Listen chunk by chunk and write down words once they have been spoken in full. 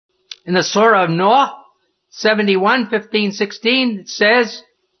In the Surah of Noah, 71:15-16, it says,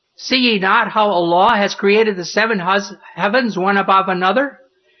 "See ye not how Allah has created the seven heavens one above another,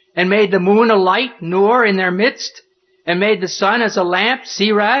 and made the moon a light, Nur, in their midst, and made the sun as a lamp,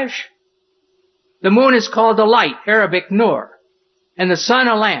 Siraj?" The moon is called a light, Arabic Nur, and the sun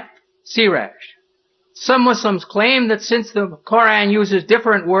a lamp, Siraj. Some Muslims claim that since the Quran uses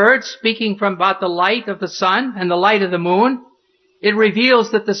different words speaking about the light of the sun and the light of the moon, it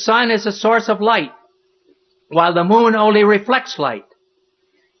reveals that the sun is a source of light, while the moon only reflects light.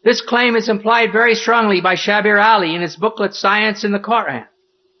 This claim is implied very strongly by Shabir Ali in his booklet Science in the Quran,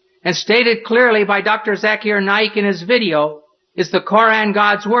 and stated clearly by Dr. Zakir Naik in his video, "Is the Quran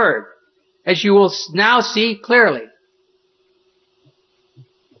God's word?" as you will now see clearly.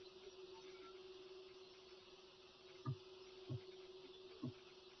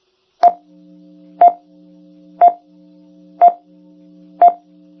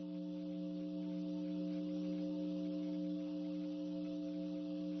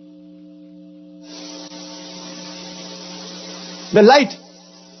 The light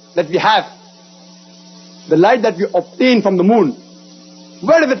that we have, the light that we obtain from the moon,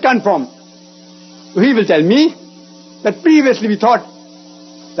 where does it come from? So he will tell me that previously we thought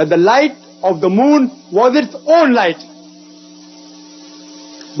that the light of the moon was its own light.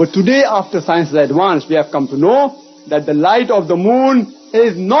 But today, after science has advanced, we have come to know that the light of the moon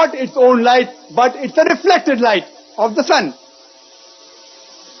is not its own light, but it's a reflected light of the sun.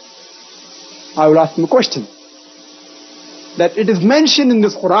 I will ask him a question. That it is mentioned in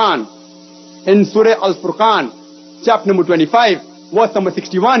this Quran, in Surah Al-Furqan, chapter number 25, verse number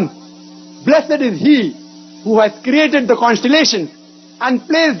 61. "Blessed is he who has created the constellations and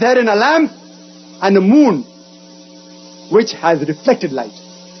placed therein a lamp and a moon which has reflected light."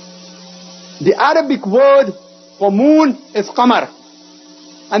 The Arabic word for moon is qamar,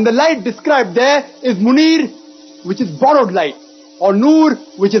 and the light described there is munir, which is borrowed light, or nur,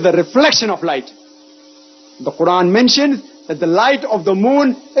 which is a reflection of light. The Quran mentions that the light of the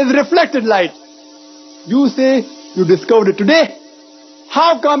moon is reflected light. You say you discovered it today.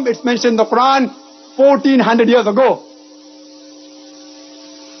 How come it's mentioned in the Quran 1400 years ago?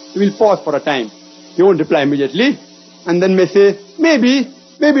 You will pause for a time. You won't reply immediately, and then may say, maybe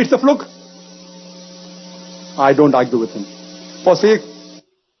it's a fluke. I don't argue with him. Proceed.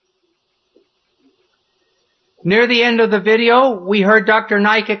 Near the end of the video, we heard Dr.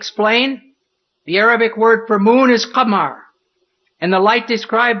 Naik explain the Arabic word for moon is qamar, and the light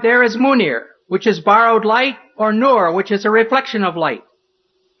described there is munir, which is borrowed light, or nur, which is a reflection of light.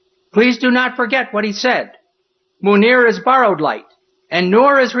 Please do not forget what he said. Munir is borrowed light, and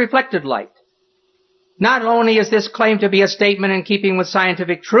nur is reflected light. Not only is this claimed to be a statement in keeping with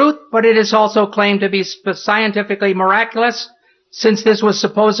scientific truth, but it is also claimed to be scientifically miraculous, since this was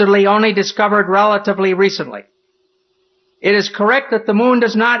supposedly only discovered relatively recently. It is correct that the moon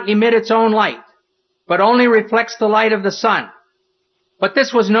does not emit its own light, but only reflects the light of the sun. But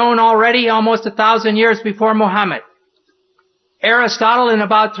this was known already almost 1,000 years before Muhammad. Aristotle in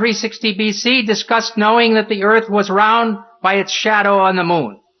about 360 BC discussed knowing that the earth was round by its shadow on the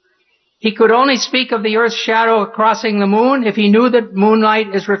moon. He could only speak of the earth's shadow crossing the moon if he knew that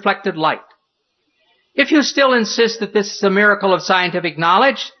moonlight is reflected light. If you still insist that this is a miracle of scientific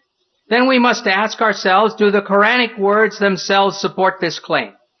knowledge, then we must ask ourselves, do the Quranic words themselves support this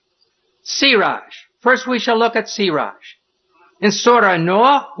claim? Siraj. First we shall look at Siraj. In Surah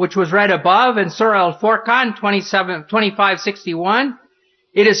Noah, which was read above, in Surah Al-Furqan 25:61,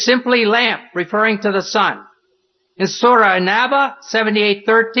 it is simply lamp, referring to the sun. In Surah An-Naba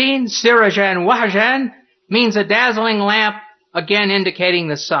 78:13, Sirajan Wahjan means a dazzling lamp, again indicating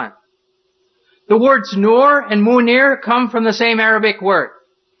the sun. The words Nur and Munir come from the same Arabic word,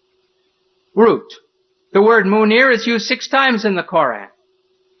 root. The word Munir is used 6 times in the Quran.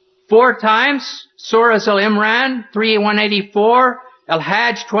 4 times, Surahs Al-Imran 3:184,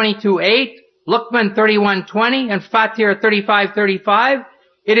 Al-Hajj 22:8, Luqman 31:20, and Fatir 35:35.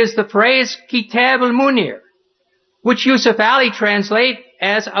 It is the phrase Kitab al-Munir, which Yusuf Ali translate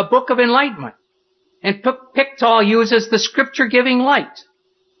as a book of enlightenment, and Pickthall uses the scripture-giving light.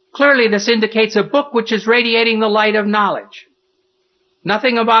 Clearly this indicates a book which is radiating the light of knowledge.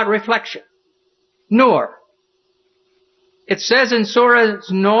 Nothing about reflection. Nur. It says in Surah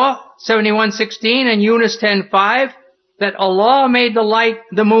Noah 71:16 and Yunus 10:5 that Allah made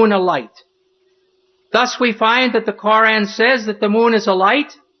the moon a light. Thus we find that the Quran says that the moon is a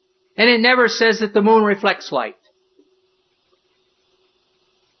light, and it never says that the moon reflects light.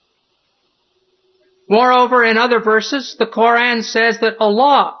 Moreover, in other verses, the Quran says that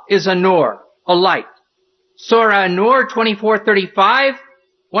Allah is a nur, a light. Surah An-Nur 24:35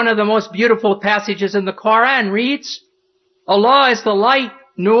 One of the most beautiful passages in the Quran reads, Allah is the light,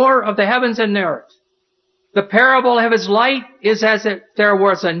 nur of the heavens and the earth. The parable of his light is as if there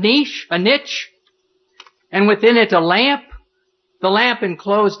was a niche, and within it a lamp, the lamp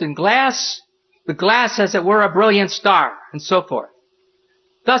enclosed in glass, the glass as it were a brilliant star, and so forth.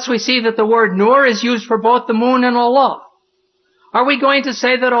 Thus we see that the word nur is used for both the moon and Allah. Are we going to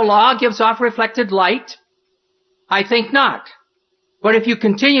say that Allah gives off reflected light? I think not. But if you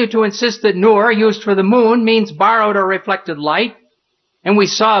continue to insist that nur, used for the moon, means borrowed or reflected light, and we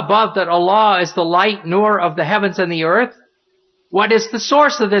saw above that Allah is the light, nur of the heavens and the earth, what is the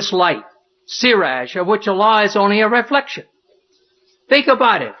source of this light? Siraj, of which Allah is only a reflection. Think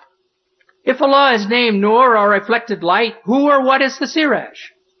about it. If Allah is named nur or reflected light, who or what is the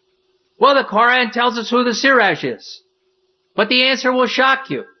Siraj? Well, the Quran tells us who the Siraj is. But the answer will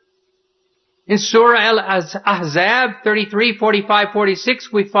shock you. In Surah Al-Ahzab 33, 45,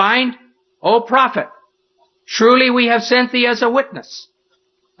 46, we find, O Prophet, truly we have sent thee as a witness,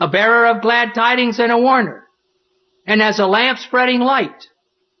 a bearer of glad tidings and a warner, and as a lamp spreading light.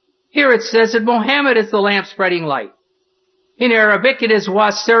 Here it says that Muhammad is the lamp spreading light. In Arabic it is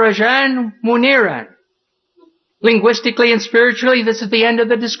wasirajan muniran. Linguistically and spiritually, this is the end of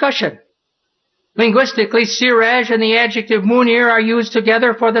the discussion. Linguistically, siraj and the adjective munir are used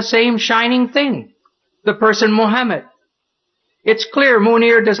together for the same shining thing, the person Muhammad. It's clear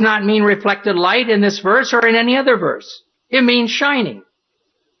munir does not mean reflected light in this verse or in any other verse. It means shining.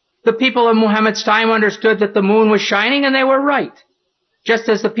 The people of Muhammad's time understood that the moon was shining, and they were right. Just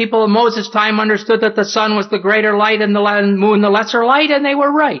as the people of Moses' time understood that the sun was the greater light and the moon the lesser light, and they were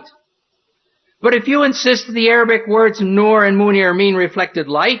right. But if you insist that the Arabic words nur and munir mean reflected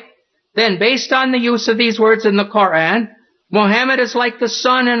light, then based on the use of these words in the Quran, Muhammad is like the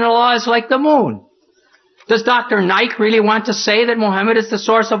sun and Allah is like the moon. Does Dr. Naik really want to say that Muhammad is the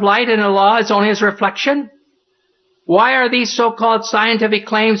source of light and Allah is only his reflection? Why are these so-called scientific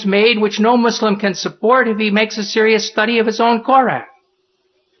claims made which no Muslim can support if he makes a serious study of his own Quran?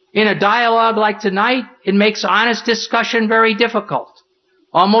 In a dialogue like tonight, it makes honest discussion very difficult,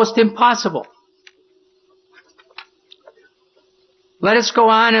 almost impossible. Let us go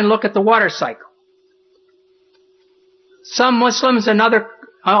on and look at the water cycle. Some Muslim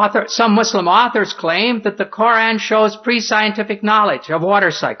authors claim that the Quran shows pre-scientific knowledge of water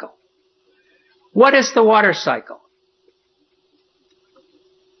cycle. What is the water cycle?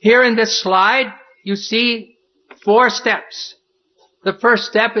 Here in this slide, you see 4 steps. The first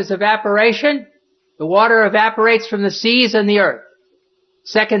step is evaporation. The water evaporates from the seas and the earth.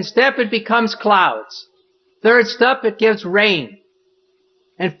 Second step, it becomes clouds. Third step, it gives rain.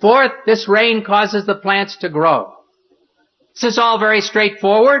 And fourth, this rain causes the plants to grow. This is all very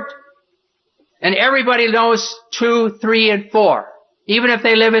straightforward. And everybody knows 2, 3, and 4. Even if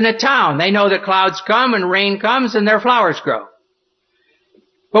they live in a town, they know that clouds come and rain comes and their flowers grow.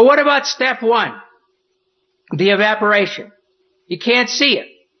 But what about step 1? The evaporation. You can't see it.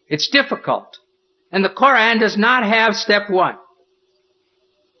 It's difficult. And the Quran does not have step 1.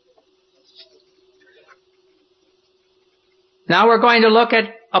 Now we're going to look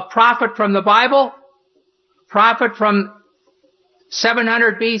at a prophet from the Bible, prophet from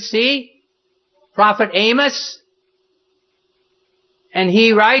 700 BC, prophet Amos, and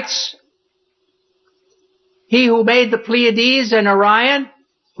he writes, He who made the Pleiades and Orion,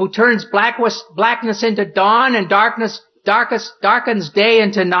 who turns blackness into dawn and darkens day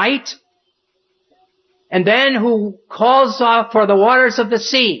into night, and then who calls for the waters of the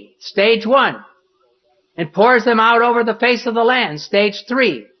sea, stage 1, and pours them out over the face of the land, stage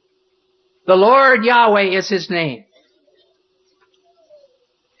 3. The Lord Yahweh is his name.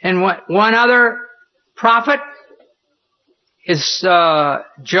 And one other prophet is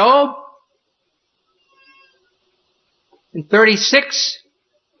Job in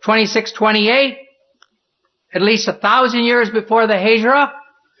 26:28, at least 1,000 years before the Hijrah.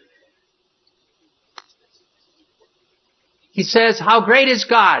 He says, how great is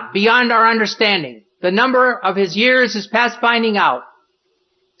God, beyond our understanding. The number of his years is past finding out.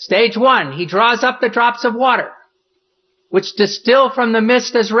 Stage 1, he draws up the drops of water, which distill from the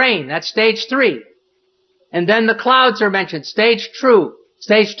mist as rain. That's stage 3. And then the clouds are mentioned. Stage 2,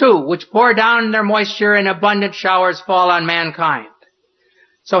 which pour down their moisture and abundant showers fall on mankind.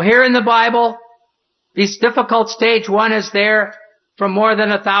 So here in the Bible, this difficult stage 1 is there from more than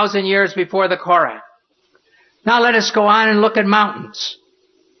 1,000 years before the Quran. Now let us go on and look at mountains.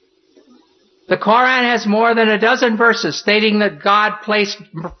 The Quran has more than a dozen verses stating that God placed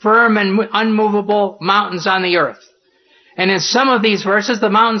firm and unmovable mountains on the earth. And in some of these verses, the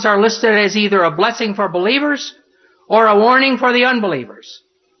mountains are listed as either a blessing for believers or a warning for the unbelievers.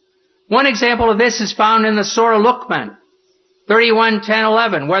 One example of this is found in the Surah Luqman,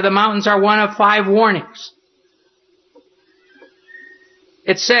 31:10-11, where the mountains are one of 5 warnings.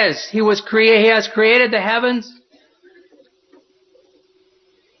 It says, He has created the heavens.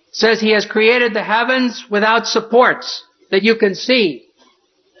 It says He has created the heavens without supports that you can see,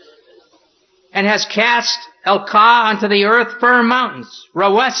 and has cast El-Ka onto the earth firm mountains,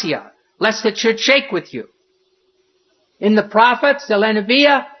 Rawasiya, lest it should shake with you. In the prophets, the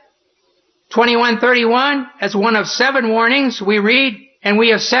Lenaviyah, 21:31, as one of 7 warnings, we read, and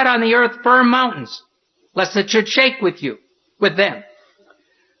we have set on the earth firm mountains, lest it should shake with you, with them.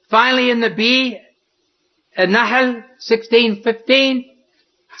 Finally, in the B, Nahl 16:15,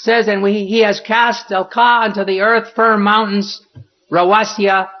 says, and He has cast El-Ka onto the earth firm mountains,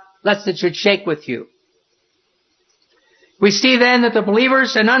 Rawasiya, lest it should shake with you. We see then that the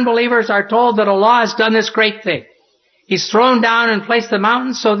believers and unbelievers are told that Allah has done this great thing. He's thrown down and placed the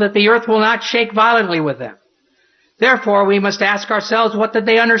mountains so that the earth will not shake violently with them. Therefore, we must ask ourselves, what did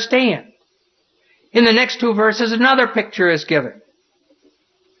they understand? In the next 2 verses, another picture is given.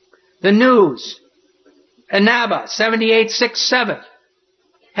 The news, An-Naba 78:6-7.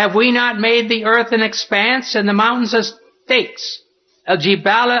 Have we not made the earth an expanse and the mountains as stakes,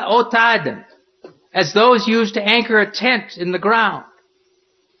 al-jibala otadan, as those used to anchor a tent in the ground?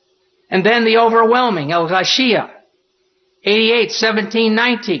 And then the overwhelming, al-Ghashiyah,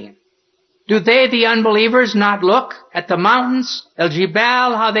 88:17-19. Do they, the unbelievers, not look at the mountains,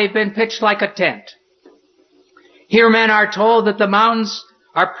 al-jibal, how they've been pitched like a tent? Here men are told that the mountains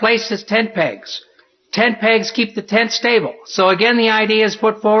are placed as tent pegs. Tent pegs keep the tent stable. So again the idea is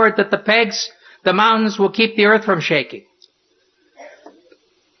put forward that the mountains will keep the earth from shaking.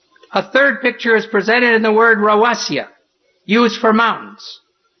 A third picture is presented in the word rawasiya, used for mountains.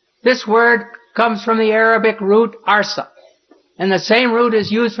 This word comes from the Arabic root arsa, and the same root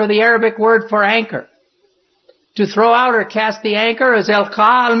is used for the Arabic word for anchor. To throw out or cast the anchor is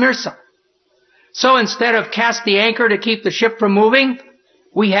el-ka al-mirsa. So instead of cast the anchor to keep the ship from moving,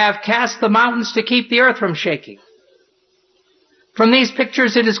 we have cast the mountains to keep the earth from shaking. From these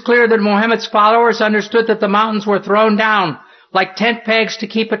pictures it is clear that Muhammad's followers understood that the mountains were thrown down like tent pegs to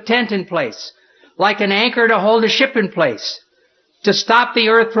keep a tent in place, like an anchor to hold a ship in place, to stop the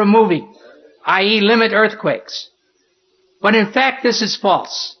earth from moving, i.e. limit earthquakes. But in fact this is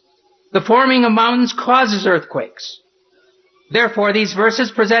false. The forming of mountains causes earthquakes. Therefore these verses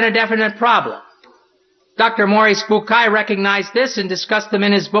present a definite problem. Dr. Maurice Bukai recognized this and discussed them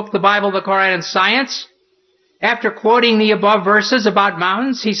in his book, The Bible, the Quran, and Science. After quoting the above verses about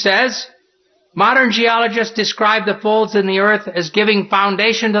mountains, he says, modern geologists describe the folds in the earth as giving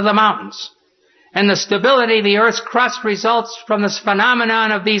foundation to the mountains, and the stability of the earth's crust results from this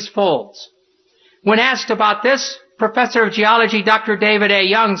phenomenon of these folds. When asked about this, Professor of Geology Dr. David A.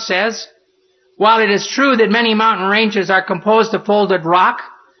 Young says, while it is true that many mountain ranges are composed of folded rock,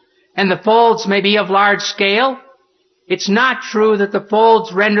 and the folds may be of large scale, it's not true that the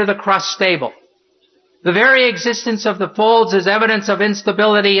folds render the crust stable. The very existence of the folds is evidence of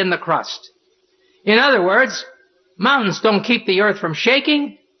instability in the crust. In other words, mountains don't keep the earth from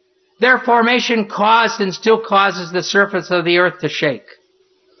shaking. Their formation caused and still causes the surface of the earth to shake.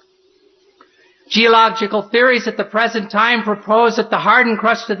 Geological theories at the present time propose that the hardened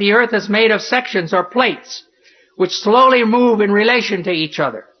crust of the earth is made of sections or plates, which slowly move in relation to each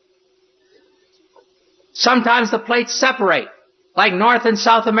other. Sometimes the plates separate, like North and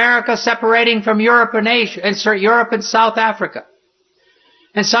South America separating from Europe and Asia, and Europe and South Africa.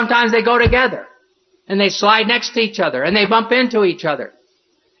 And sometimes they go together, and they slide next to each other, and they bump into each other.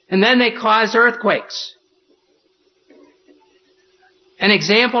 And then they cause earthquakes. An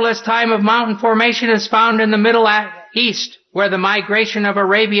example of this time of mountain formation is found in the Middle East, where the migration of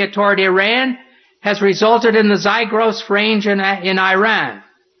Arabia toward Iran has resulted in the Zagros range in Iran.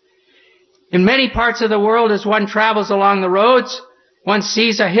 In many parts of the world, as one travels along the roads, one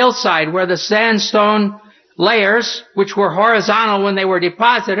sees a hillside where the sandstone layers, which were horizontal when they were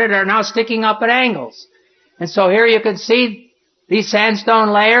deposited, are now sticking up at angles. And so here you can see these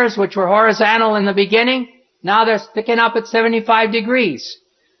sandstone layers, which were horizontal in the beginning, now they're sticking up at 75 degrees,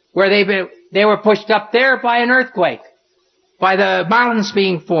 where they were pushed up there by an earthquake, by the mountains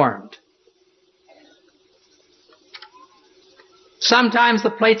being formed. Sometimes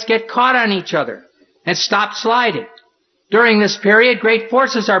the plates get caught on each other and stop sliding. During this period, great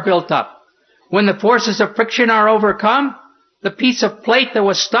forces are built up. When the forces of friction are overcome, the piece of plate that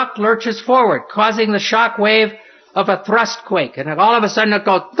was stuck lurches forward, causing the shock wave of a thrust quake. And all of a sudden it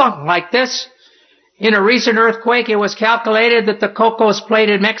goes thunk like this. In a recent earthquake, it was calculated that the Cocos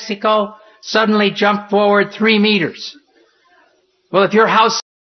plate in Mexico suddenly jumped forward 3 meters. Well, if your house